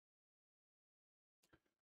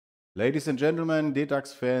Ladies and gentlemen,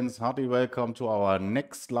 DETAX fans, hearty welcome to our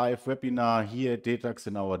next live webinar here at DETAX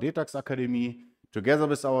in our DETAX Academy, together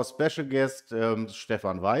with our special guest,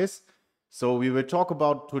 Stephan Weiß. So we will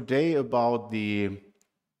talk today about the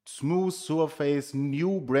smooth surface,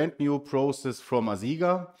 brand new process from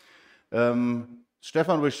ASIGA.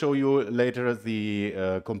 Stephan will show you later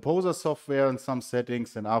the composer software and some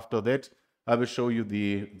settings, and after that, I will show you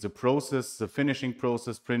the process, the finishing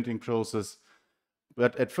process, printing process.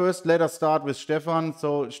 But at first, let us start with Stephan.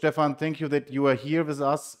 So, Stephan, thank you that you are here with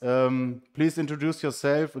us. Please introduce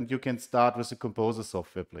yourself, and you can start with the composer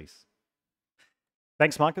software, please.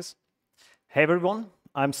 Thanks, Markus. Hey, everyone.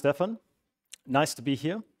 I'm Stephan. Nice to be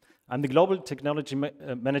here. I'm the Global Technology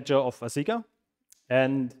Manager of ASIGA,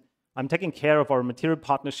 and I'm taking care of our material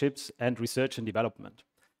partnerships and research and development.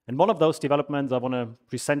 And one of those developments I want to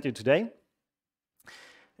present you today.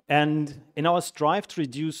 And in our strive to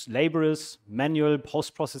reduce laborious manual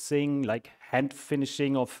post-processing, like hand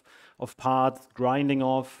finishing of parts, grinding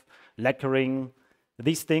off, lacquering,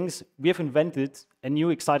 these things, we have invented a new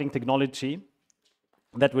exciting technology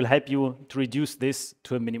that will help you to reduce this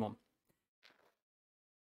to a minimum.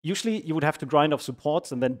 Usually, you would have to grind off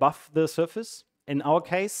supports and then buff the surface. In our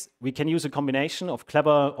case, we can use a combination of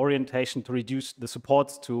clever orientation to reduce the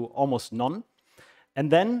supports to almost none.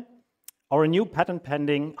 And then our new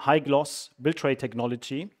patent-pending high-gloss build tray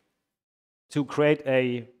technology to create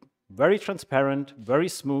a very transparent, very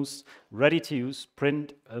smooth, ready-to-use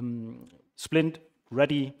splint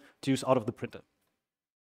ready to use out of the printer.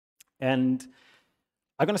 And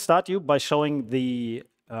I'm going to start you by showing the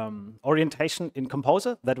orientation in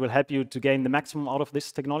Composer that will help you to gain the maximum out of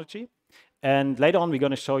this technology. And later on, we're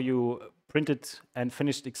going to show you printed and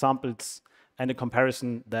finished examples and a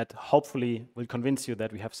comparison that hopefully will convince you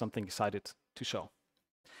that we have something excited to show.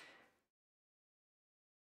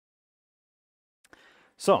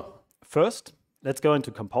 So first, let's go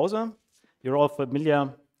into Composer. You're all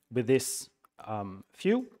familiar with this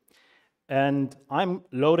view. And I'm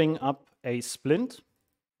loading up a splint,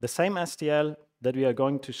 the same STL that we are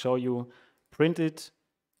going to show you printed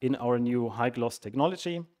in our new high-gloss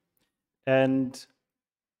technology. And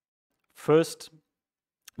first,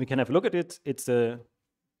 we can have a look at it. It's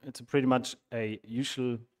pretty much a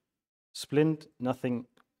usual splint, nothing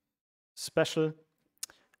special.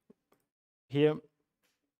 Here,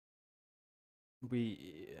 what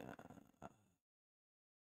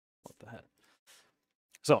the hell?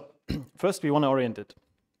 So first, we want to orient it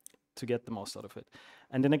to get the most out of it.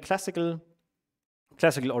 And in a classical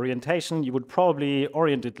orientation, you would probably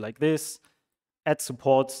orient it like this, add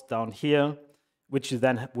supports down here, which you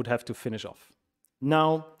then would have to finish off.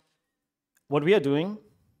 Now, what we are doing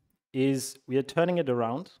is we are turning it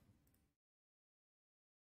around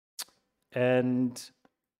and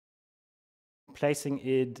placing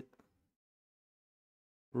it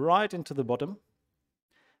right into the bottom.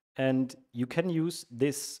 And you can use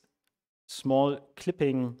this small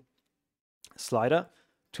clipping slider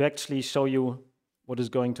to actually show you what is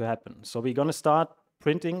going to happen. So we're going to start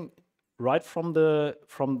printing right from the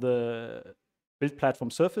build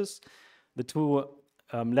platform surface. The two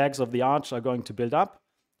legs of the arch are going to build up,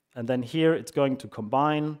 and then here it's going to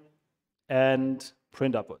combine and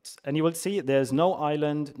print upwards. And you will see there's no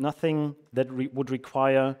island, nothing that would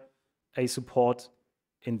require a support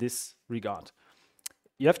in this regard.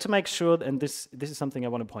 You have to make sure, and this is something I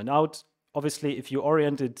want to point out, obviously if you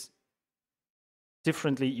orient it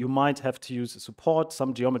differently, you might have to use a support.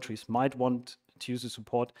 Some geometries might want to use a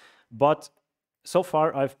support, but so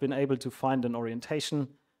far I've been able to find an orientation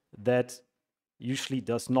that usually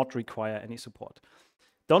does not require any support.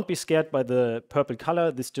 Don't be scared by the purple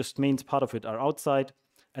color. This just means part of it are outside.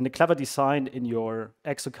 And a clever design in your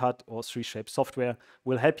Exocut or 3Shape software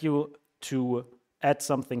will help you to add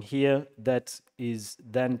something here that is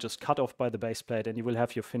then just cut off by the base plate, and you will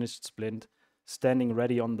have your finished splint standing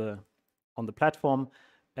ready on the platform.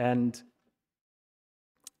 And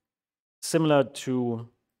similar to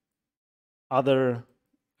other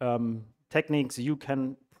techniques, you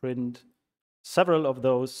can print several of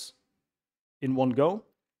those in one go.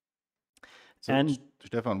 So, and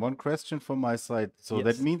Stephan, one question from my side. So yes,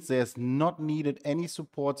 that means there's not needed any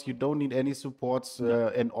supports. You don't need any supports. No.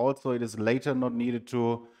 And also it is later not needed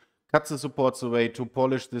to cut the supports away, to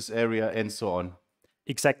polish this area and so on.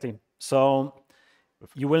 Exactly. So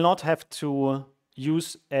you will not have to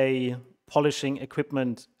use a polishing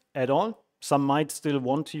equipment at all. Some might still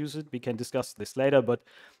want to use it. We can discuss this later, but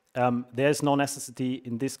there's no necessity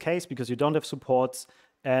in this case because you don't have supports,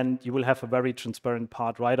 and you will have a very transparent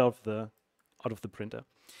part right out of the printer.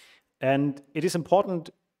 And it is important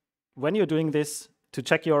when you're doing this to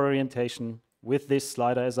check your orientation with this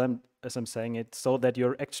slider as I'm saying it, so that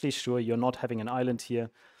you're actually sure you're not having an island here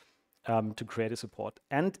to create a support.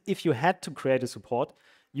 And if you had to create a support,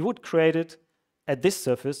 you would create it at this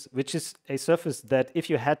surface, which is a surface that, if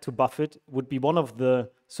you had to buff it, would be one of the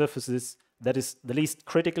surfaces that is the least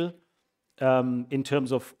critical in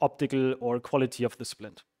terms of optical or quality of the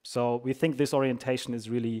splint. So we think this orientation is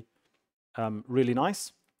really, really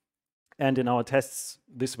nice. And in our tests,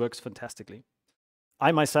 this works fantastically.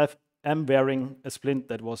 I myself am wearing a splint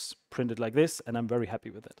that was printed like this, and I'm very happy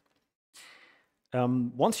with it.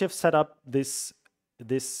 Once you've set up this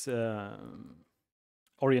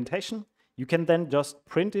orientation, you can then just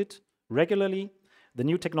print it regularly. The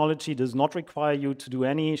new technology does not require you to do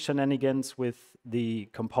any shenanigans with the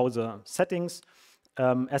composer settings.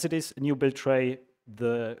 As it is a new build tray,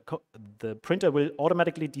 the printer will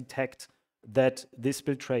automatically detect that this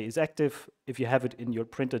build tray is active if you have it in your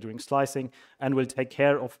printer during slicing, and will take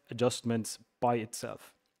care of adjustments by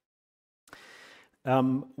itself.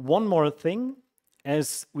 One more thing,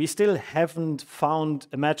 as we still haven't found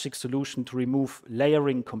a magic solution to remove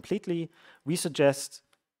layering completely, we suggest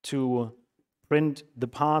to print the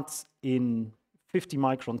parts in 50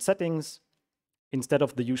 micron settings instead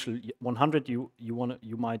of the usual 100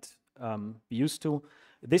 you might be used to.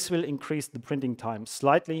 This will increase the printing time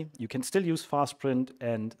slightly. You can still use fast print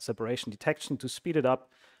and separation detection to speed it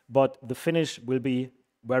up, but the finish will be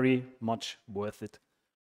very much worth it.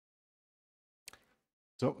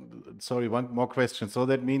 So, sorry, one more question. So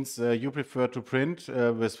that means you prefer to print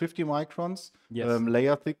with 50 microns, yes.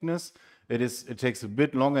 Layer thickness. It takes a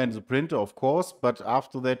bit longer in the printer, of course, but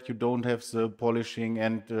after that you don't have the polishing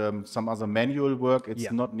and some other manual work.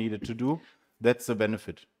 It's not needed to do. That's the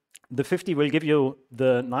benefit. The 50 will give you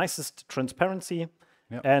the nicest transparency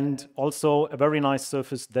and also a very nice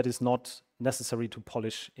surface that is not necessary to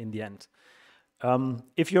polish in the end.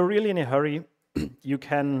 If you're really in a hurry, you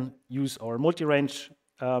can use our multi-range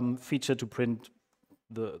feature to print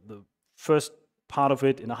the first part of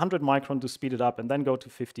it in 100 micron to speed it up and then go to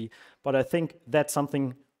 50. But I think that's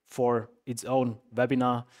something for its own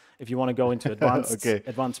webinar if you want to go into advanced,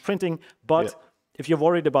 advanced printing. But if you're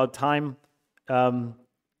worried about time,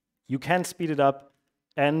 you can speed it up.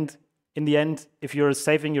 And in the end, if you're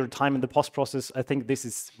saving your time in the post-process, I think this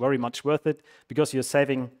is very much worth it, because you're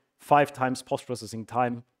saving 5 times post-processing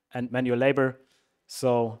time and manual labor.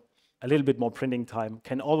 So a little bit more printing time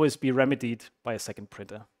can always be remedied by a second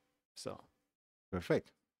printer. So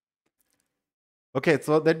perfect. Okay,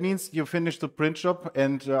 so that means you finish the print job,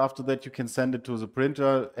 and after that you can send it to the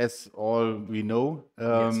printer, as all we know.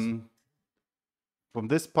 From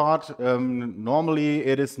this part, normally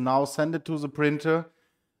it is now send it to the printer.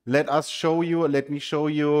 Let me show you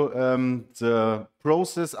the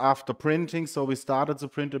process after printing. So we started the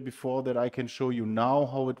printer before that. I can show you now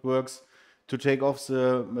how it works to take off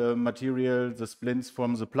the material, the splints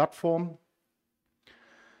from the platform.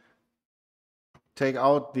 Take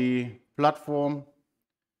out the platform,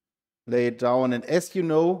 lay it down, and as you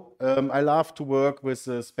know, I love to work with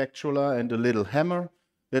a spatula and a little hammer.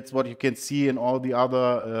 That's what you can see in all the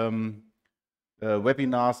other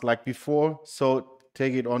webinars like before. So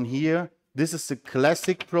take it on here. This is the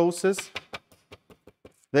classic process.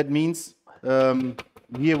 That means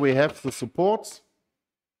here we have the supports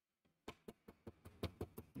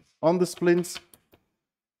on the splints.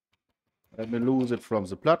 Let me lose it from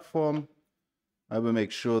the platform. I will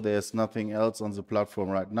make sure there's nothing else on the platform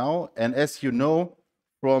right now. And as you know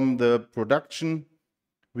from the production,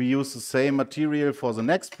 we use the same material for the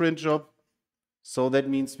next print job. So that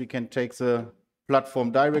means we can take the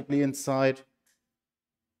platform directly inside,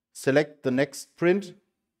 select the next print,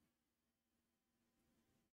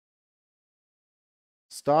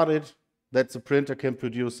 start it. That the printer can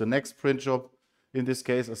produce the next print job. In this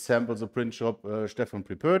case, assemble the print job Stephan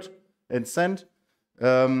prepared and send.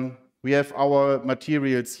 We have our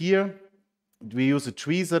materials here. We use a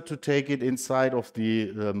tweezer to take it inside of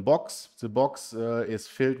the box. The box is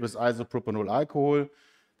filled with isopropanol alcohol.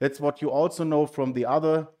 That's what you also know from the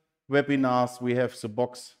other webinars. We have the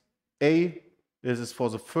box A. This is for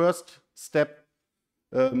the first step.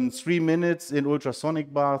 3 minutes in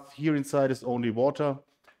ultrasonic bath. Here inside is only water.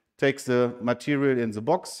 Takes the material in the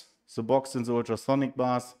box in the ultrasonic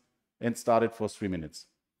bath, and start it for 3 minutes.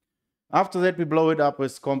 After that, we blow it up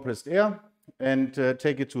with compressed air and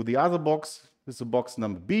take it to the other box. This is the box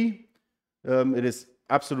number B. It is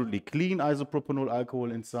absolutely clean isopropanol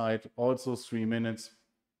alcohol inside. Also 3 minutes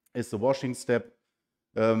is the washing step.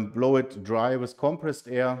 Blow it dry with compressed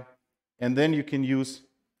air. And then you can use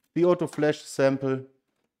the auto flash sample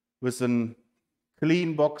with a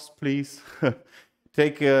clean box, please.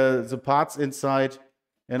 Take the parts inside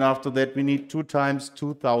And after that, we need 2 times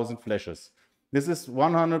 2000 flashes. This is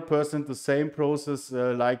 100% the same process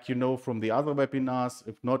like you know from the other webinars.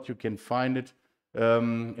 If not, you can find it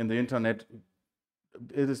in the internet.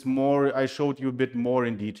 It is more, I showed you a bit more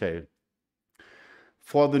in detail.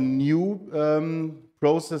 For the new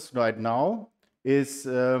process right now is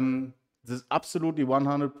this absolutely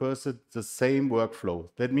 100% the same workflow.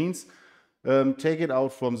 That means take it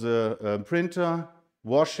out from the printer,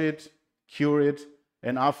 wash it, cure it,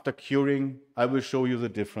 and after curing, I will show you the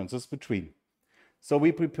differences between. So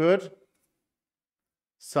we prepared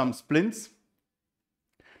some splints.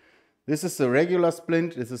 This is a regular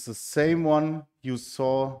splint. This is the same one you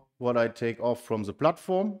saw what I take off from the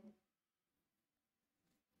platform.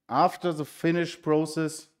 After the finish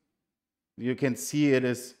process, you can see it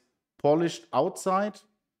is polished outside,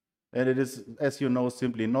 and it is, as you know,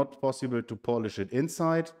 simply not possible to polish it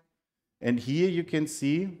inside. And here you can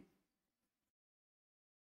see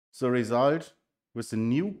the result with the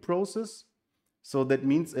new process. So that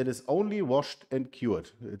means it is only washed and cured.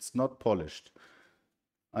 It's not polished.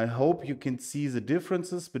 I hope you can see the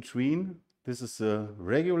differences between, this is the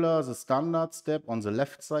regular, the standard step on the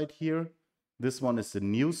left side here. This one is the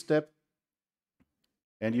new step.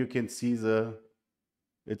 And you can see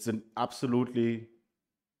it's an absolutely,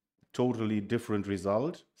 totally different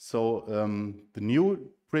result. So the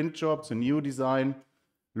new print job, the new design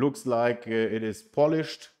looks like it is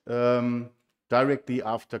polished directly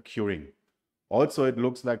after curing. Also, it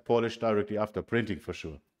looks like polished directly after printing for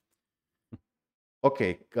sure.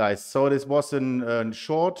 Okay, guys, so this was a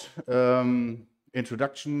short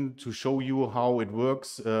introduction to show you how it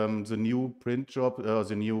works, the new print job,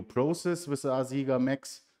 the new process with the ASIGA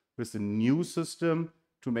Max, with the new system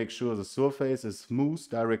to make sure the surface is smooth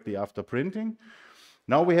directly after printing.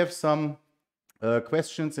 Now we have some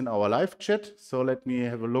questions in our live chat. So let me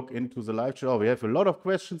have a look into the live chat. Oh, we have a lot of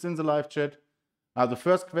questions in the live chat. The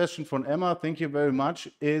first question from Emma, thank you very much,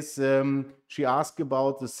 is she asked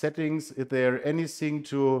about the settings. Is there anything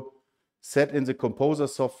to set in the Composer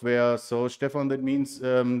software? So Stephan, that means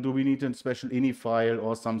do we need a special ini file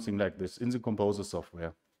or something like this in the Composer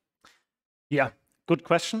software? Yeah, good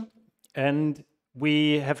question. And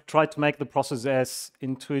we have tried to make the process as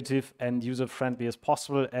intuitive and user-friendly as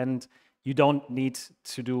possible. And you don't need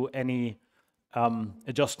to do any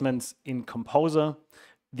adjustments in Composer.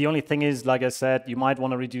 The only thing is, like I said, you might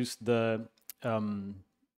want to reduce the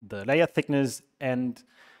layer thickness and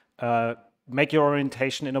make your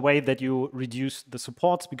orientation in a way that you reduce the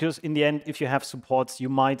supports, because in the end, if you have supports, you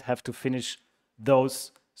might have to finish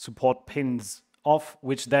those support pins off,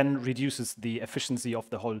 which then reduces the efficiency of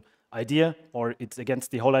the whole idea, or it's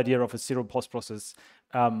against the whole idea of a zero post-process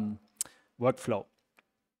workflow.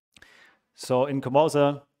 So in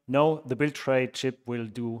Composer, no, the build tray chip will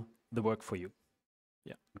do the work for you.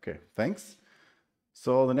 Yeah. Okay, thanks.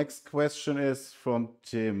 So the next question is from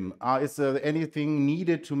Tim. Is there anything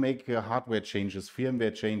needed to make hardware changes,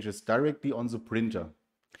 firmware changes directly on the printer?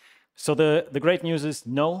 So the great news is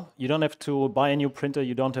no, you don't have to buy a new printer.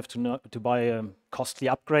 You don't have to buy a costly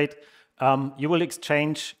upgrade. You will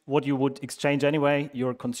exchange what you would exchange anyway,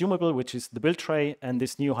 your consumable, which is the build tray, and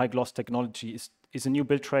this new high gloss technology is a new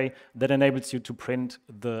build tray that enables you to print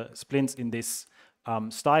the splints in this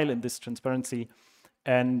style, in this transparency.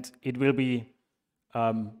 And it will be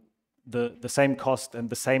the same cost and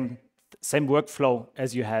the same workflow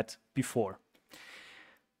as you had before.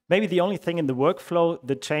 Maybe the only thing in the workflow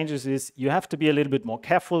that changes is you have to be a little bit more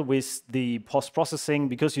careful with the post-processing,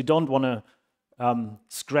 because you don't want to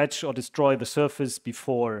scratch or destroy the surface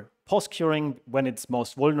before post-curing when it's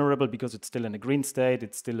most vulnerable, because it's still in a green state,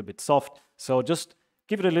 it's still a bit soft. So just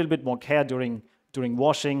give it a little bit more care during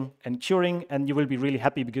washing and curing, and you will be really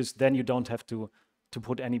happy, because then you don't have to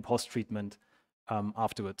put any post-treatment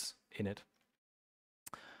afterwards in it.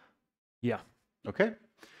 Yeah. Okay.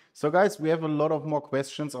 So guys, we have a lot of more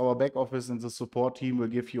questions. Our back office and the support team will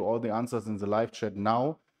give you all the answers in the live chat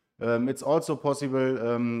now. It's also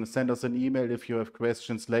possible, send us an email if you have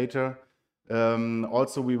questions later.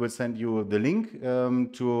 Also, we will send you the link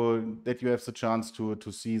that you have the chance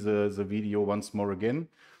to see the video once more again.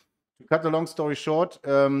 To cut the long story short,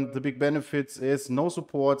 the big benefits is no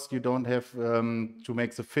supports. You don't have to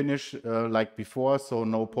make the finish like before, so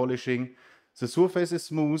no polishing. The surface is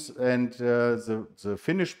smooth, and the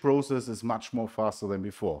finish process is much more faster than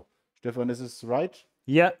before. Stephan, is this right?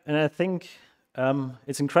 Yeah, and I think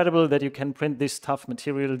it's incredible that you can print these tough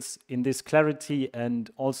materials in this clarity and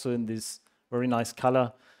also in this very nice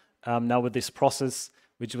color now with this process,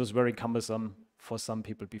 which was very cumbersome for some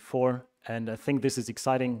people before. And I think this is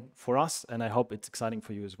exciting for us, and I hope it's exciting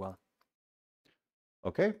for you as well.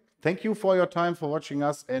 Okay, thank you for your time, for watching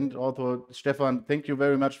us, and also Stephan, thank you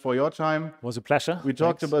very much for your time. It was a pleasure. We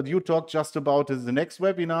talked about, you talked just about the next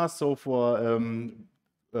webinar. So for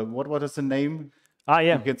what is the name?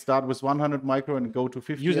 Yeah. You can start with 100 micro and go to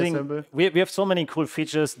 50 assemble. We have so many cool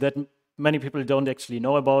features that many people don't actually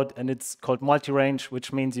know about, and it's called multi-range,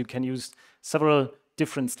 which means you can use several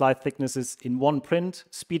different slide thicknesses in one print,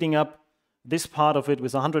 speeding up this part of it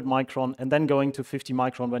with 100 micron and then going to 50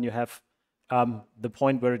 micron when you have the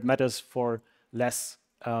point where it matters for less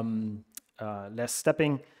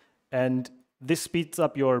stepping. And this speeds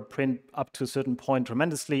up your print up to a certain point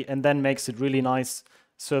tremendously and then makes it really nice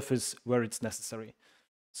surface where it's necessary.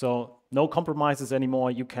 So no compromises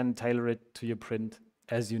anymore. You can tailor it to your print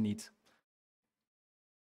as you need.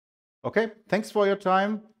 Okay, thanks for your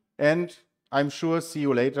time, and I'm sure see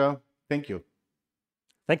you later. Thank you.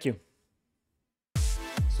 Thank you.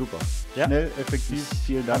 Super. Ja. Schnell, effektiv.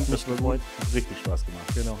 Vielen Dank. Hat mich gefreut. Hat richtig Spaß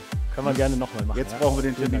gemacht. Genau. Können wir gerne nochmal machen. Jetzt brauchen wir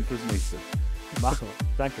den Termin fürs nächste. Machen wir.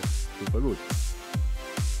 Danke. Super gut.